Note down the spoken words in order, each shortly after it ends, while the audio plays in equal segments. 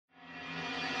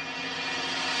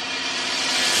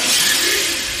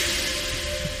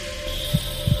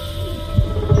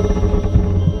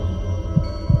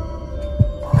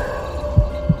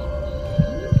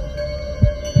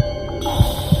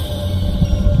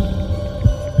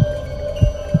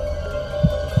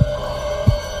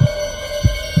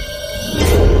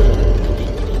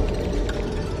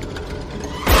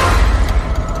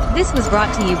This was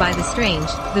brought to you by the strange,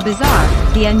 the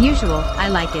bizarre, the unusual, I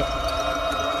like it.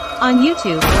 On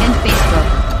YouTube and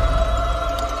Facebook.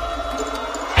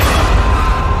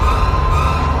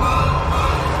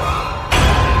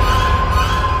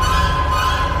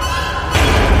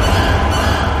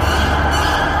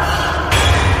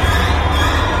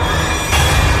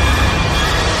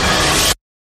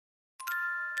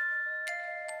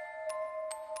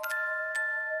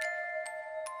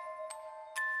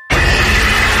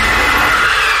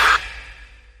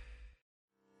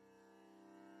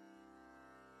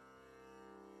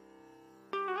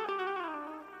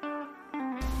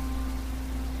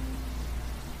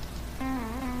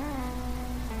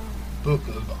 Book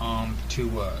of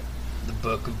Tuat, the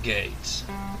Book of Gates,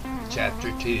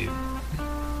 Chapter 2,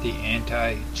 the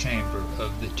Antechamber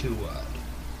of the Tuat.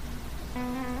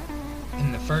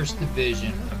 In the first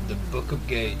division of the Book of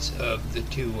Gates of the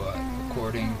Tuat,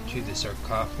 according to the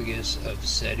sarcophagus of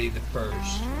Seti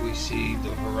I, we see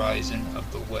the horizon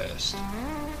of the west,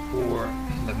 or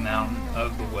the mountain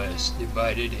of the west,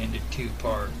 divided into two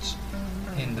parts.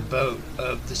 And the boat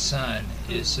of the sun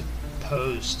is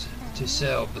supposed to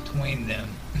sail between them,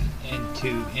 and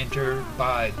to enter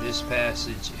by this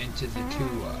passage into the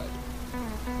Tuat.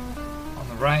 On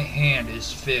the right hand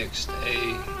is fixed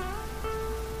a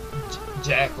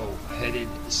jackal-headed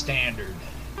standard,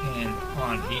 and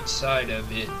on each side of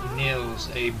it kneels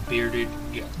a bearded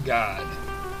god.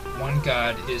 One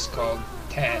god is called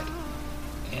Tat,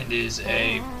 and is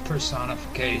a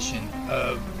personification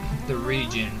of the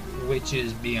region which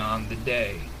is beyond the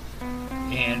day,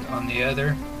 and on the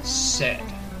other, Set,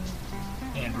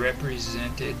 and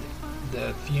represented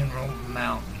the funeral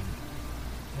mountain,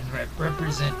 and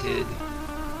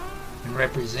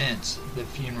represents the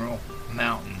funeral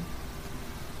mountain.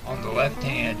 On the left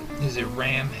hand is a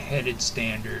ram-headed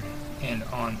standard, and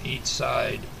on each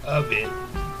side of it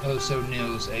also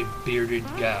kneels a bearded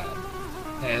god.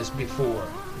 As before,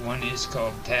 one is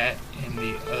called Tat and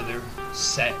the other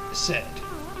Set.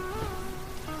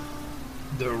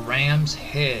 The ram's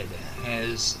head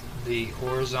has the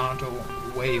horizontal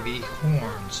wavy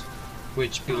horns,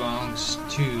 which belongs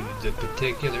to the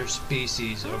particular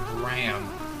species of ram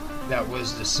that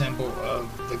was the symbol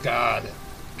of the god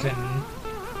Khnemu.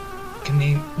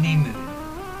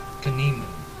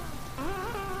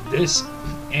 This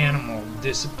animal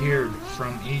disappeared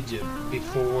from Egypt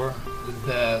before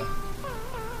the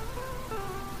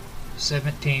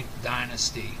 17th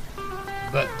dynasty,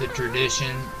 but the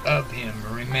tradition of him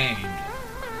remained.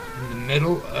 In the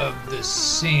middle of the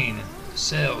scene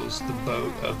sails the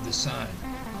boat of the sun.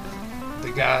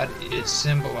 The god is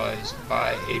symbolized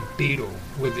by a beetle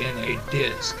within a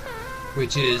disc,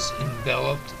 which is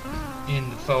enveloped in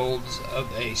the folds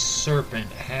of a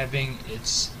serpent having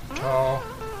its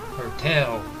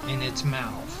tail in its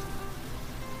mouth.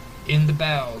 In the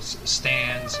bows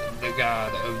stands the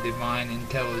god of divine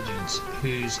intelligence,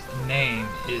 whose name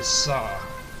is Sa,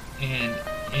 and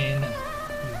in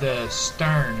the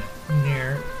stern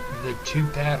near the two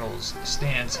paddles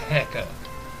stands Heka,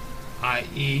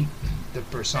 i.e. the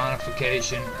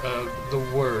personification of the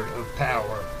word of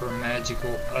power or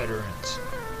magical utterance.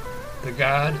 The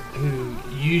god who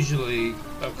usually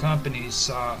accompanies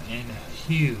Sa in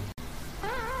hue.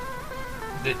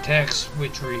 The text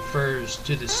which refers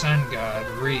to the sun god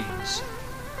reads,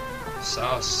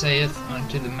 Sa saith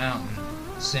unto the mountain,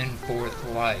 Send forth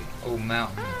light, O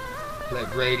mountain.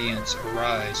 Let radiance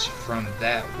arise from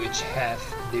that which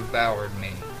hath devoured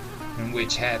me, and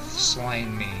which hath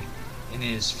slain me, and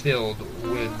is filled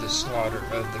with the slaughter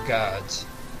of the gods.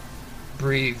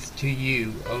 Breathe to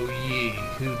you, O ye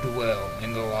who dwell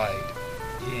in the light,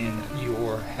 in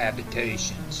your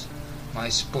habitations. My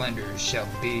splendor shall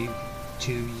be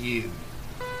to you.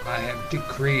 I have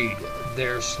decreed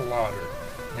their slaughter,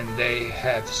 and they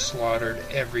have slaughtered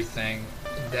everything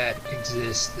that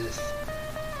existeth.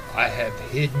 I have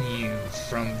hidden you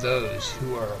from those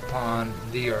who are upon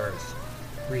the earth,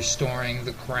 restoring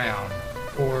the crown,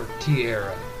 or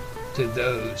tiara, to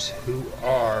those who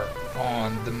are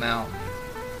on the mountain.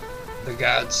 The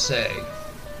gods say,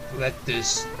 Let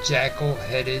this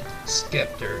jackal-headed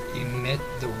scepter emit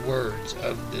the words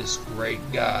of this great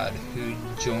God, who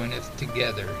joineth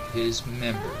together his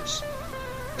members.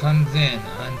 Come then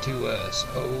unto us,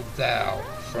 O thou,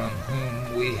 from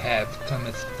whom we have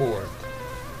cometh forth.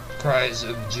 Cries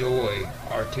of joy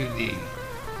are to thee,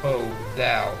 O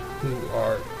thou who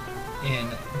art in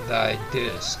thy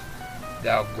disk,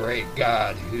 thou great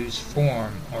God, whose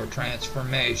form or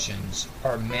transformations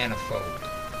are manifold.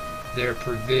 Their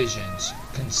provisions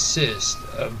consist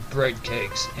of bread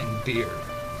cakes and beer.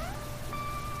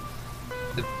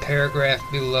 The paragraph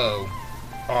below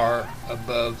are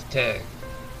above text.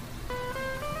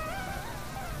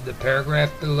 The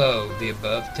paragraph below the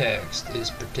above text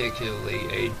is particularly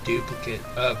a duplicate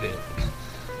of it,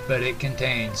 but it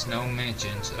contains no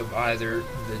mentions of either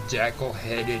the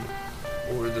jackal-headed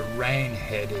or the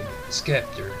rain-headed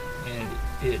scepter, and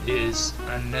it is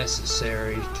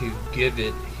unnecessary to give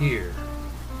it here.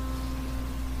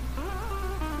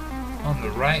 On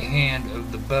the right hand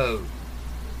of the boat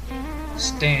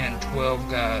stand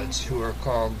 12 gods who are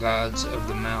called gods of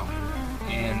the mountain,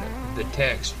 and the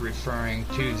text referring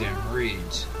to them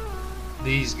reads,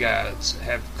 "These gods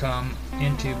have come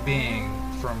into being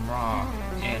from Ra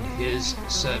and his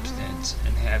substance,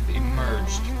 and have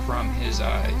emerged from his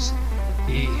eyes.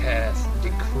 He hath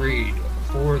decreed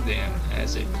for them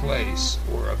as a place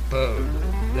or abode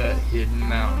the hidden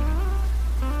mountain,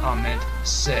 Amet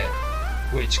Set,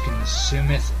 which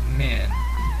consumeth men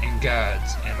and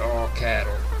gods and all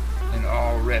cattle and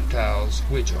all reptiles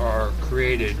which are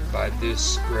created by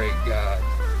this great God.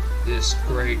 This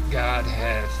great God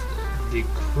hath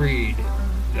decreed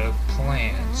the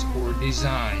plans or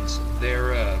designs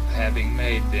thereof, having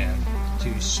made them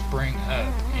to spring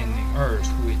up in the earth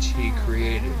which he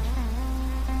created."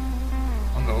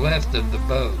 On the left of the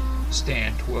boat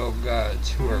stand 12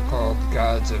 gods who are called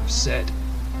gods of Set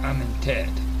Amentet,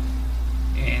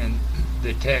 and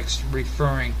the text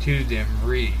referring to them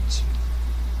reads,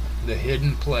 "The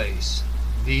hidden place.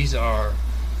 These are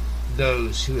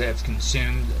those who have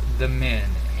consumed the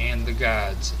men and the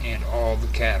gods and all the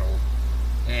cattle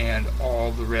and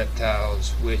all the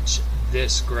reptiles which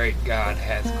this great God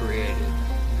hath created.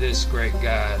 This great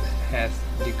God hath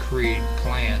decreed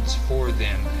plans for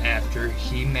them after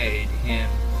he made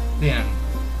them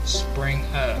spring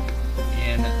up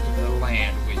in the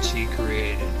land which he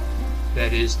created,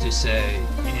 that is to say,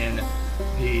 in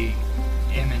the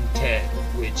Amentet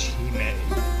which he made."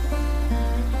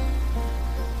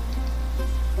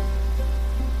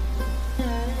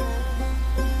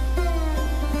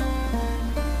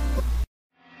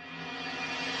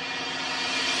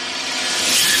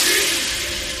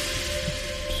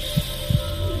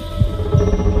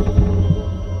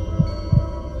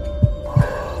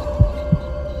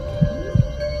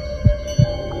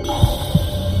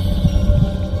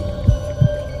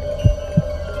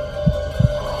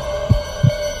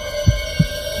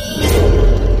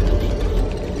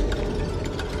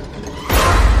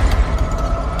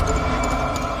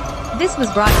 This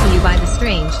was brought to you by The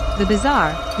Strange, The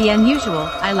Bizarre, The Unusual,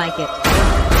 I Like It,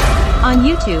 on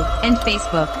YouTube and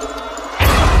Facebook.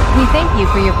 We thank you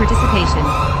for your participation.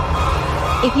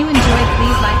 If you enjoyed,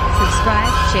 please like,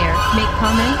 subscribe, share, make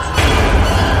comments.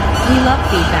 We love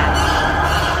feedback.